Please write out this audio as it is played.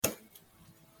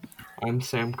I'm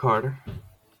Sam Carter.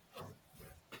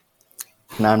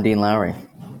 And I'm Dean Lowry.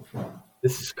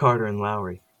 This is Carter and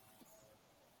Lowry.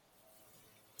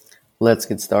 Let's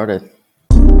get started.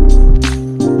 All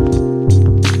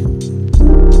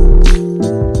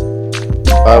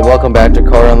right, welcome back to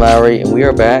Carter and Lowry, and we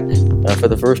are back. For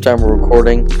the first time, we're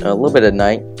recording a little bit at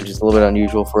night, which is a little bit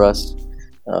unusual for us.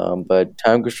 But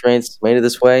time constraints made it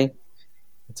this way.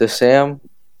 So Sam,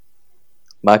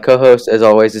 my co-host, as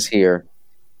always, is here.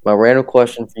 My random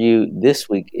question for you this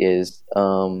week is,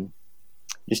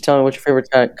 just tell me what's your favorite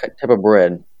type of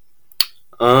bread.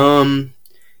 I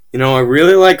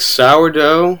really like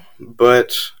sourdough,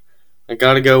 but I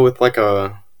gotta go with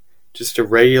just a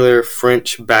regular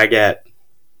French baguette.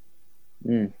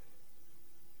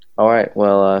 All right,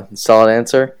 well, solid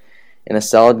answer and a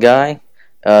solid guy.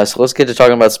 So let's get to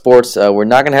talking about sports. We're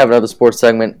not going to have another sports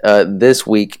segment this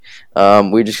week.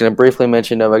 We're just going to briefly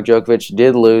mention Novak Djokovic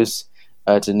did lose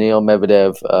to Neil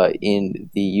Medvedev in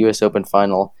the U.S. Open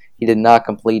final. He did not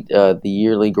complete the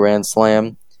yearly Grand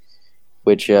Slam,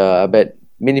 which I bet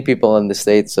many people in the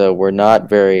States were not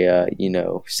very,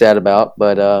 sad about.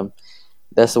 But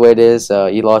that's the way it is.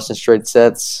 He lost in straight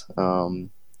sets.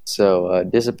 So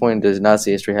disappointed to not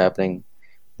see history happening.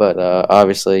 But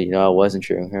obviously, I wasn't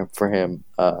cheering for him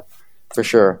for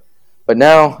sure. But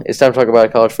now it's time to talk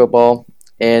about college football.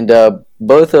 And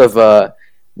both of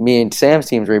me and Sam's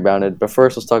teams rebounded. But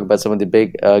first, let's talk about some of the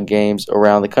big games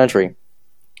around the country.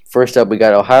 First up, we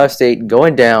got Ohio State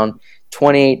going down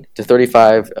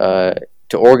 28-35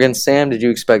 to Oregon. Sam, did you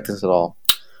expect this at all?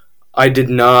 I did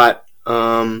not.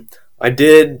 I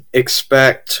did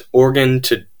expect Oregon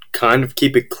to kind of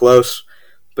keep it close,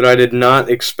 but I did not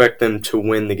expect them to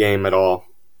win the game at all.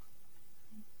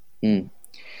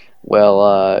 Well,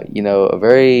 a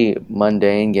very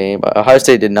mundane game. Ohio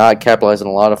State did not capitalize on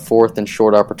a lot of fourth and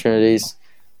short opportunities.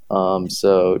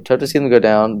 So tough to see them go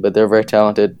down, but they're very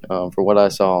talented for what I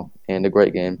saw, and a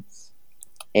great game.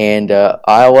 And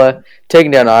Iowa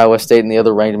taking down Iowa State in the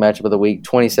other ranked matchup of the week,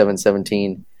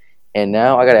 27-17. And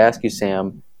now I got to ask you,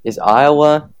 Sam, is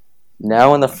Iowa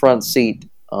now in the front seat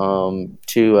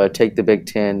to take the Big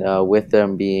Ten with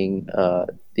them being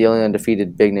the only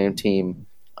undefeated big name team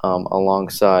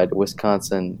alongside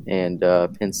Wisconsin and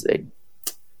Penn State?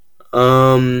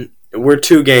 We're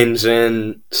 2 games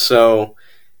in, so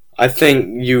I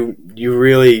think you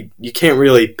can't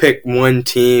really pick one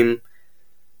team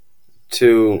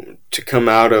to come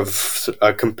out of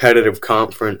a competitive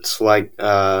conference like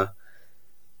the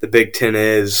Big Ten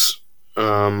is.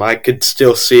 I could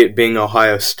still see it being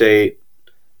Ohio State.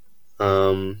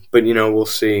 But we'll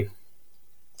see.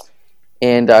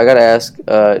 And I got to ask,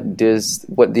 does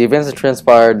what the events that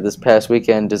transpired this past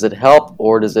weekend, does it help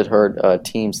or does it hurt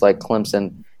teams like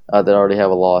Clemson that already have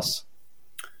a loss?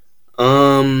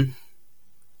 Well,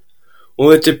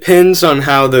 it depends on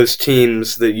how those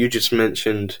teams that you just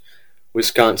mentioned,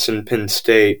 Wisconsin, Penn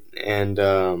State, and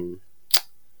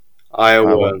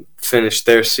Iowa, finished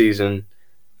their season.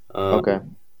 Okay.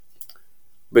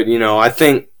 But, I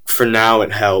think for now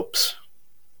it helps.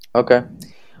 Okay.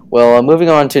 Well, moving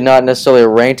on to not necessarily a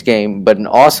ranked game, but an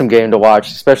awesome game to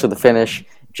watch, especially the finish.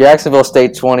 Jacksonville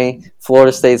State 20,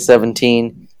 Florida State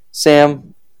 17.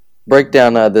 Sam, break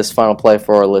down this final play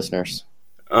for our listeners.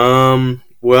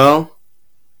 Well,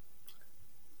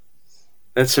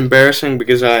 that's embarrassing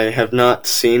because I have not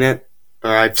seen it.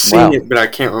 Or I've seen it, but I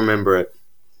can't remember it.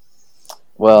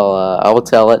 Well, I will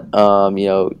tell it.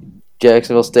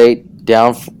 Jacksonville State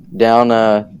down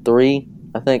 3,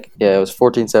 I think. Yeah, it was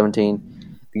 14-17.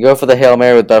 They go for the Hail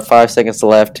Mary with about 5 seconds to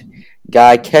left.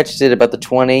 Guy catches it about the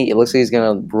 20. It looks like he's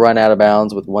going to run out of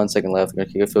bounds with 1 second left. Going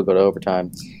to kick a field goal to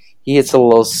overtime. He hits a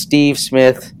little Steve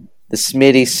Smith, the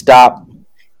Smitty stop,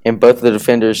 and both of the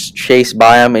defenders chase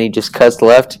by him, and he just cuts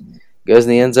left. Goes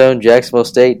in the end zone. Jacksonville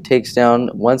State takes down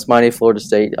once mighty Florida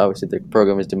State. Obviously, the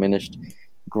program has diminished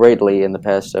greatly in the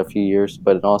past few years,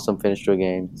 but an awesome finish to a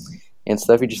game. And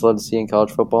stuff you just love to see in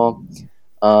college football.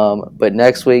 But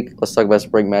next week, let's talk about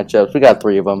spring matchups. We got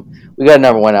 3 of them. We got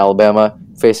number 1 Alabama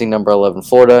facing number 11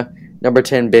 Florida, number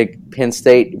 10 Big Penn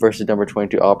State versus number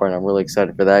 22 Auburn. I'm really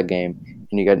excited for that game.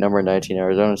 And you got number 19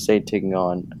 Arizona State taking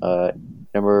on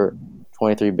number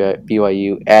 23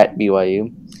 BYU at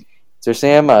BYU. So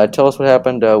Sam, tell us what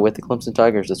happened with the Clemson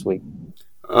Tigers this week.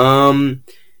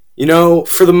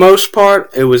 For the most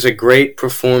part, it was a great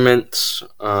performance.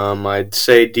 I'd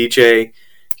say DJ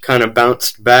kind of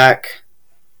bounced back.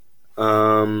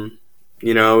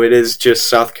 It is just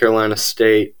South Carolina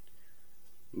State,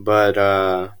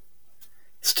 but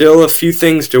still a few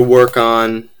things to work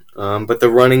on. But the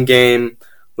running game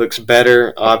looks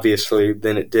better, obviously,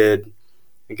 than it did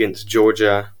against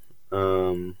Georgia.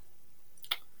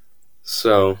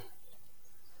 So,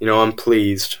 I'm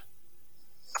pleased.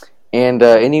 And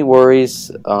any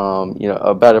worries,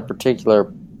 about a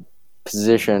particular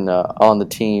position on the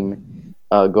team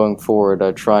going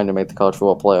forward, trying to make the college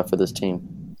football playoff for this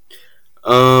team?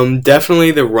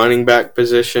 Definitely the running back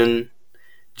position,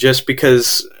 just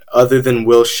because other than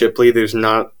Will Shipley, there's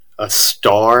not a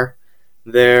star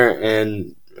there,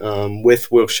 and with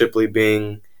Will Shipley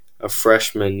being a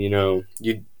freshman, you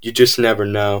just never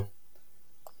know.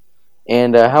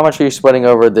 And how much are you sweating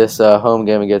over this home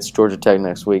game against Georgia Tech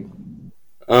next week?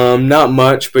 Not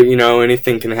much, but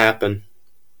anything can happen.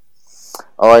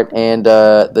 All right, and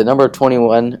the number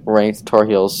 21 ranked Tar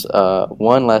Heels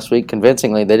won last week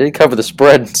convincingly. They did cover the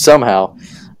spread somehow,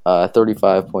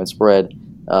 35-point spread.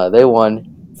 They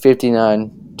won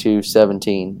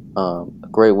 59-17. A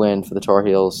great win for the Tar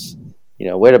Heels.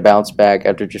 Way to bounce back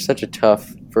after just such a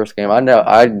tough first game. I know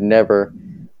I'd never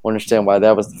understand why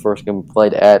that was the first game we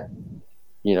played at,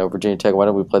 Virginia Tech. Why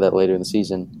didn't we play that later in the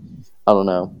season? I don't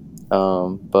know.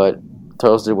 But Tar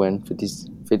Heels did win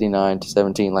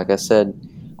 59-17. Like I said,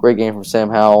 great game from Sam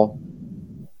Howell.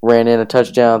 Ran in a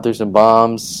touchdown, threw some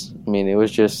bombs. I mean, it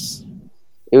was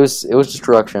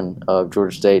destruction of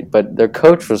Georgia State. But their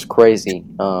coach was crazy.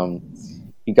 You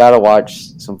got to watch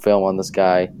some film on this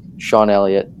guy, Sean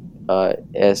Elliott, Shawn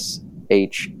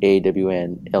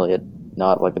Elliott,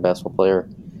 not like a basketball player.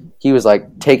 He was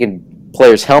like taking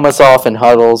players' helmets off in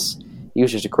huddles. He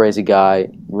was just a crazy guy.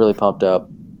 Really pumped up.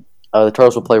 The Tar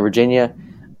Heels will play Virginia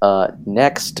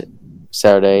next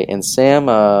Saturday. And Sam,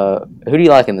 who do you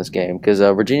like in this game? Because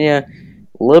Virginia,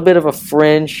 a little bit of a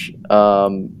fringe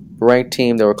ranked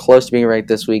team. They were close to being ranked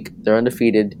this week. They're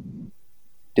undefeated.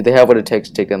 Do they have what it takes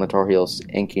to take down the Tar Heels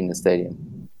in Kenan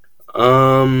Stadium?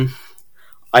 I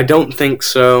don't think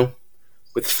so.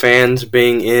 With fans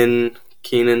being in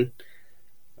Kenan,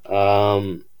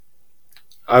 I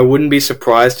wouldn't be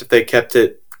surprised if they kept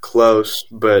it close,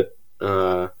 but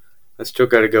I still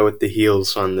got to go with the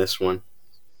Heels on this one.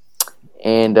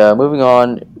 And moving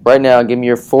on, right now, give me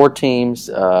your four teams.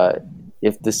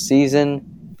 If the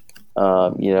season,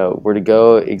 were to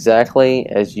go exactly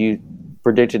as you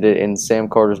predicted it in Sam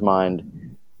Carter's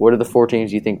mind, what are the four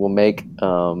teams you think will make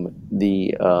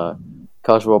the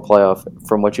college football playoff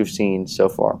from what you've seen so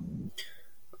far?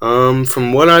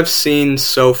 From what I've seen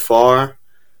so far,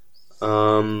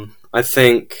 I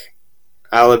think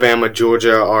Alabama,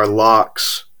 Georgia are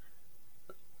locks.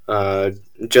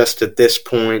 Just at this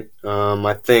point,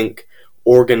 I think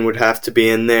Oregon would have to be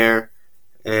in there,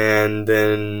 and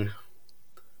then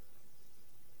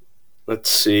let's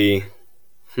see.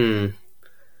 I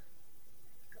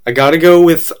gotta go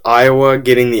with Iowa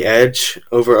getting the edge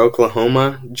over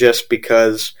Oklahoma just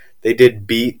because they did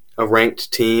beat a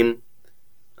ranked team.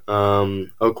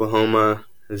 Oklahoma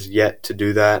has yet to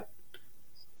do that.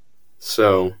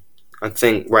 So I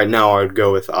think right now I would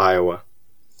go with Iowa.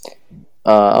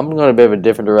 I'm going a bit of a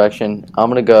different direction. I'm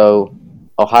going to go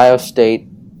Ohio State,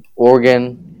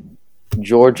 Oregon,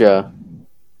 Georgia,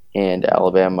 and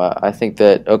Alabama. I think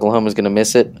that Oklahoma's going to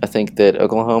miss it. I think that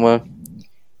Oklahoma,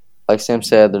 like Sam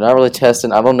said, they're not really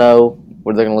testing. I don't know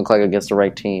what they're going to look like against a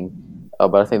ranked team,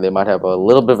 but I think they might have a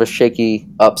little bit of a shaky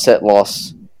upset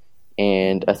loss,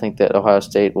 and I think that Ohio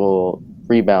State will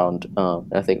rebound.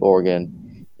 And I think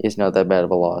Oregon is not that bad of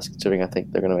a loss, considering I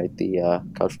think they're going to make the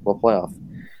college football playoff.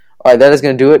 All right, that is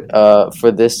going to do it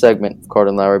for this segment of Carter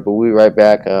and Lowry, but we'll be right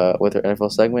back with our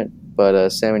NFL segment. But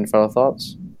Sam, any final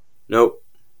thoughts? Nope.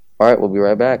 All right, we'll be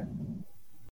right back.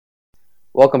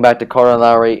 Welcome back to Carter and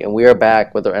Lowry, and we are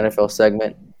back with our NFL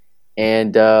segment.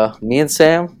 And me and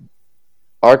Sam,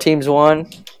 our teams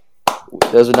won.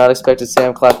 Those who not expected,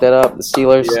 Sam clapped that up. The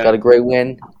Steelers got a great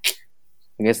win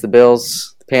against the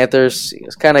Bills. The Panthers, it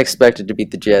was kind of expected to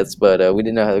beat the Jets, but we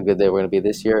didn't know how good they were going to be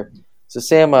this year. So,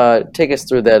 Sam, take us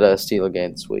through that Steeler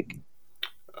game this week.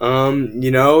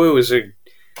 It was a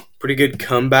pretty good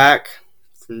comeback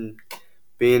from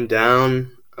being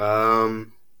down. I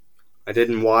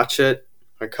didn't watch it.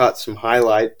 I caught some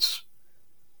highlights.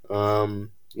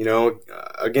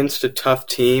 Against a tough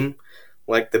team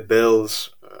like the Bills,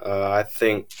 I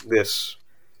think this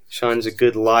shines a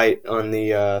good light on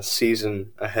the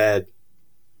season ahead.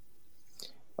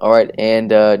 All right, and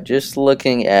just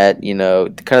looking at, kind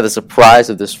of the surprise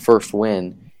of this first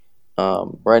win,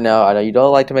 right now, I know you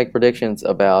don't like to make predictions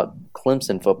about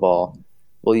Clemson football.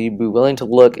 Will you be willing to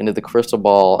look into the crystal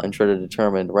ball and try to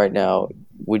determine right now,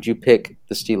 would you pick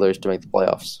the Steelers to make the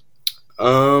playoffs?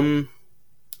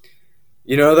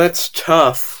 That's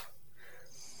tough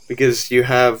because you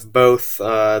have both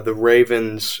the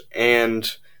Ravens and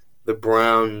the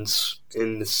Browns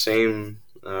in the same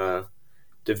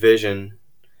division.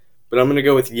 but I'm going to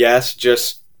go with yes,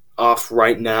 just off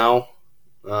right now.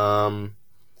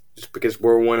 Just because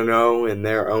we're 1-0 and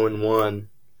they're 0-1.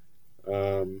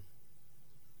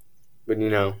 But,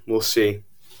 we'll see.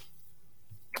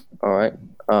 All right.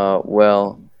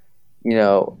 Well,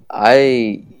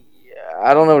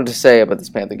 I don't know what to say about this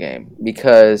Panther game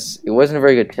because it wasn't a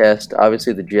very good test.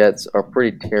 Obviously, the Jets are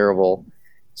pretty terrible.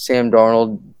 Sam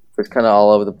Darnold was kind of all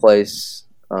over the place.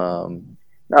 Not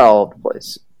all over the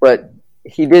place, but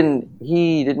he didn't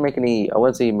make any. I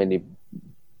wouldn't say he made any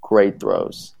great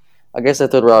throws. I guess I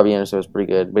thought Robbie Anderson was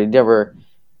pretty good, but he never.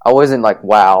 I wasn't like,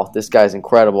 wow, this guy's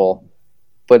incredible.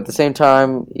 But at the same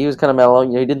time, he was kind of mellow.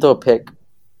 He didn't throw a pick.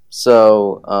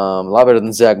 So, a lot better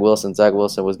than Zach Wilson. Zach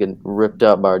Wilson was getting ripped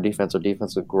up by our defense. Our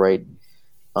defense was great.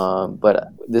 But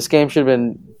this game should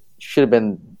have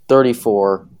been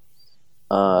 34-14,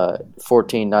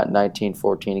 not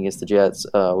 19-14 against the Jets.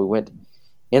 We went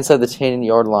inside the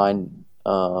 10-yard line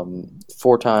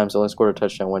 4 times, only scored a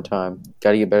touchdown 1 time.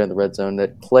 Got to get better in the red zone.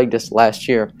 That plagued us last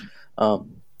year.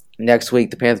 Next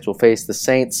week, the Panthers will face the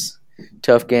Saints.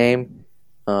 Tough game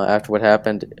after what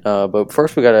happened. But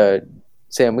first,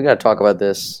 Sam, we got to talk about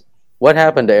this. What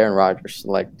happened to Aaron Rodgers?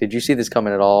 Like, did you see this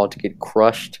coming at all to get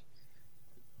crushed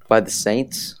by the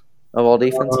Saints of all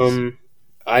defenses?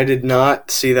 I did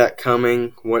not see that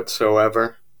coming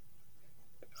whatsoever.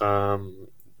 Reigning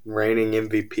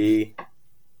MVP.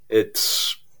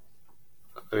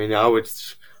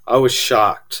 I was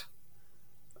shocked.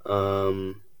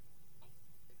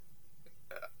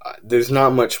 There's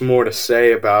not much more to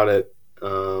say about it.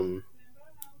 I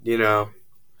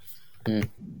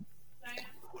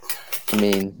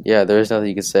mean, yeah, there's nothing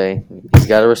you can say. He's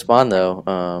got to respond,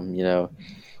 though.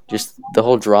 Just the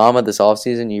whole drama this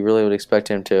offseason, you really would expect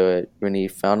him to, when he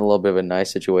found a little bit of a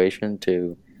nice situation,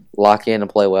 to lock in and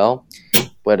play well.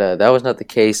 But that was not the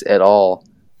case at all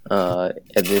at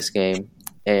this game.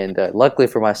 And luckily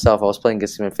for myself, I was playing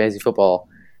against him in fantasy football.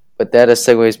 But that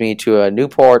segues me to a new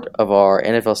part of our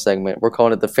NFL segment. We're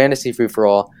calling it the Fantasy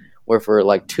Free-for-All, where for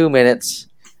like 2 minutes,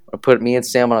 I'll put me and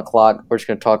Sam on a clock. We're just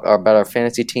going to talk about our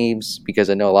fantasy teams because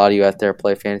I know a lot of you out there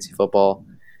play fantasy football.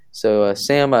 So,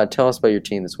 Sam, tell us about your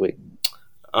team this week.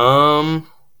 Let's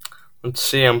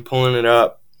see. I'm pulling it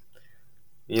up.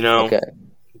 Okay.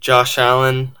 Josh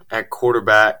Allen at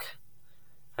quarterback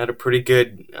had a pretty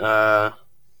good. Let's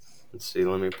see.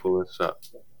 Let me pull this up.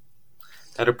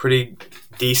 Had a pretty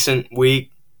decent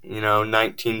week.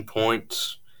 19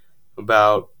 points.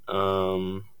 About.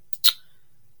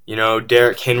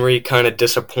 Derrick Henry kind of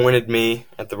disappointed me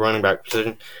at the running back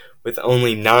position with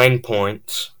only 9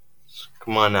 points.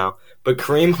 Come on now. But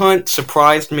Kareem Hunt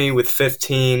surprised me with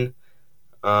 15.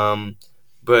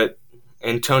 But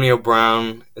Antonio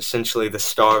Brown, essentially the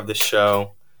star of the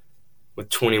show, with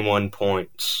 21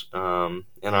 points. And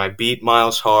I beat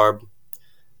Miles Harb.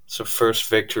 It's the first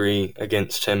victory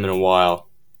against him in a while.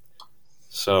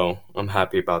 So I'm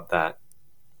happy about that.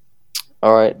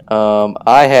 All right.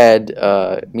 I had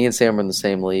me and Sam were in the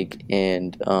same league,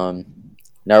 and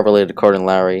not related to Carter and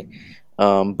Larry.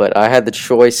 But I had the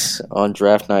choice on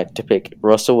draft night to pick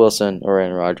Russell Wilson or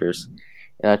Aaron Rodgers,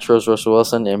 and I chose Russell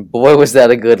Wilson. And boy, was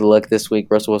that a good look this week!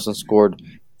 Russell Wilson scored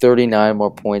 39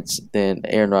 more points than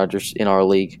Aaron Rodgers in our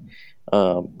league.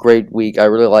 Great week. I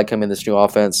really like him in this new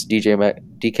offense.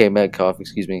 DK Metcalf,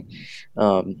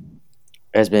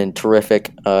 has been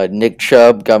terrific. Nick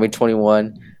Chubb got me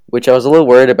 21. Which I was a little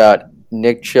worried about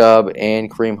Nick Chubb and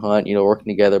Kareem Hunt,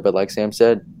 working together. But like Sam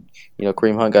said,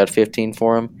 Kareem Hunt got 15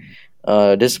 for him.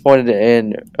 Disappointed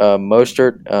in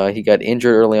Mostert. He got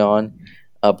injured early on.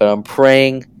 But I'm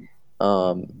praying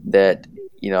that,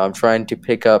 I'm trying to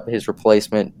pick up his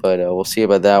replacement. But we'll see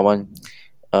about that one.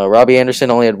 Robbie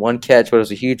Anderson only had 1 catch, but it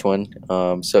was a huge one.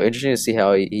 So interesting to see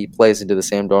how he plays into the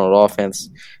Sam Darnold offense.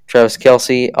 Travis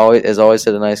Kelce, as always,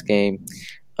 had a nice game.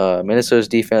 Minnesota's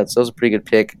defense, that was a pretty good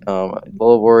pick. A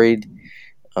little worried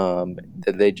that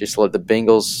they just let the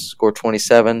Bengals score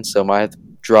 27, so I might have to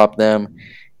drop them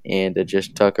and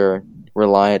just Tucker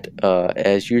reliant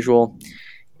as usual.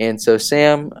 And so,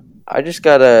 Sam, I just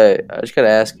gotta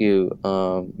ask you,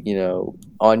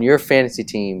 on your fantasy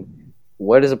team,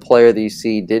 what is a player that you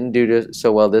see didn't do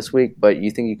so well this week, but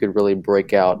you think you could really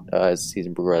break out as the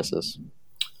season progresses?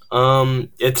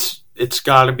 It's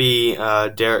got to be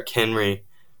Derrick Henry.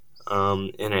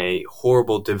 In a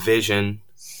horrible division.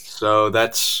 So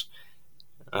that's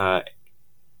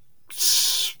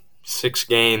 6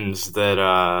 games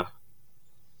that,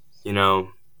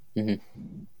 Mm-hmm.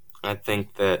 I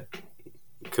think that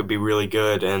could be really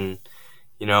good and,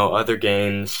 other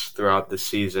games throughout the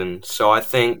season. So I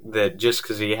think that just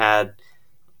because he had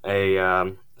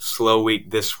a slow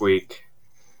week this week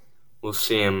we'll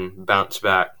see him bounce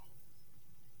back.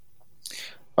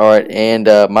 All right, and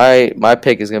my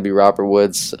pick is going to be Robert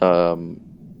Woods, wide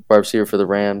receiver for the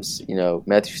Rams. You know,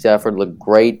 Matthew Stafford looked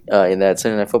great in that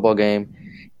Sunday Night Football game,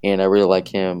 and I really like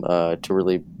him to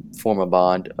really form a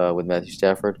bond with Matthew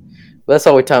Stafford. But that's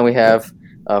all the time we have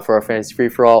for our fantasy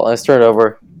free-for-all. Let's turn it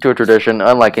over to a tradition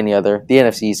unlike any other, the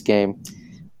NFC East game.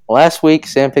 Last week,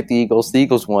 Sam picked the Eagles. The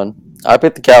Eagles won. I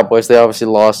picked the Cowboys. They obviously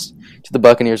lost to the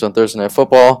Buccaneers on Thursday Night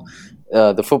Football.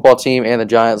 The football team and the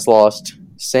Giants lost.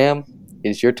 Sam,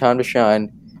 it's your time to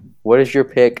shine. What is your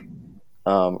pick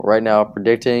right now,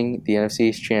 predicting the NFC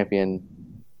East champion?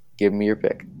 Give me your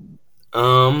pick.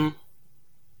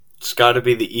 It's got to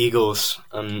be the Eagles.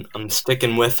 I'm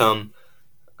sticking with them.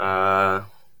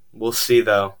 We'll see,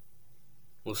 though.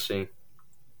 We'll see.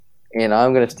 And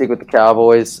I'm going to stick with the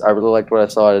Cowboys. I really liked what I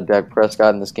saw out of Dak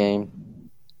Prescott in this game.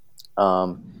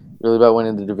 Really about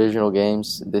winning the divisional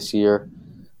games this year.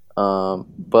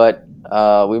 But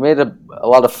we made a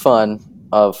lot of fun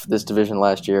of this division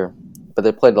last year. But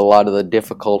they played a lot of the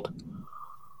difficult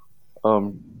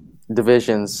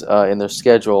divisions in their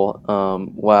schedule.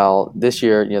 While this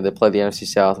year, you know, they played the NFC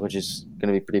South, which is going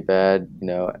to be pretty bad. You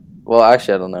know, well,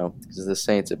 actually, I don't know, because the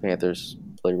Saints and Panthers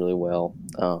played really well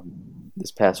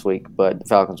this past week, but the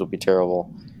Falcons will be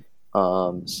terrible.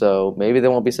 So maybe they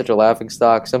won't be such a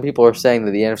laughingstock. Some people are saying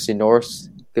that the NFC North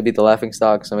could be the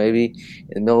laughingstock, so maybe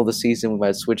in the middle of the season we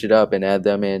might switch it up and add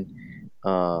them in.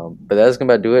 But that's going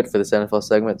to do it for this NFL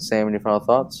segment. Sam, any final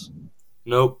thoughts?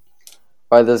 Nope.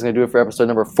 All right, that's going to do it for episode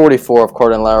number 44 of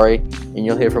Carter and Lowry, and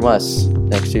you'll hear from us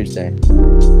next Tuesday.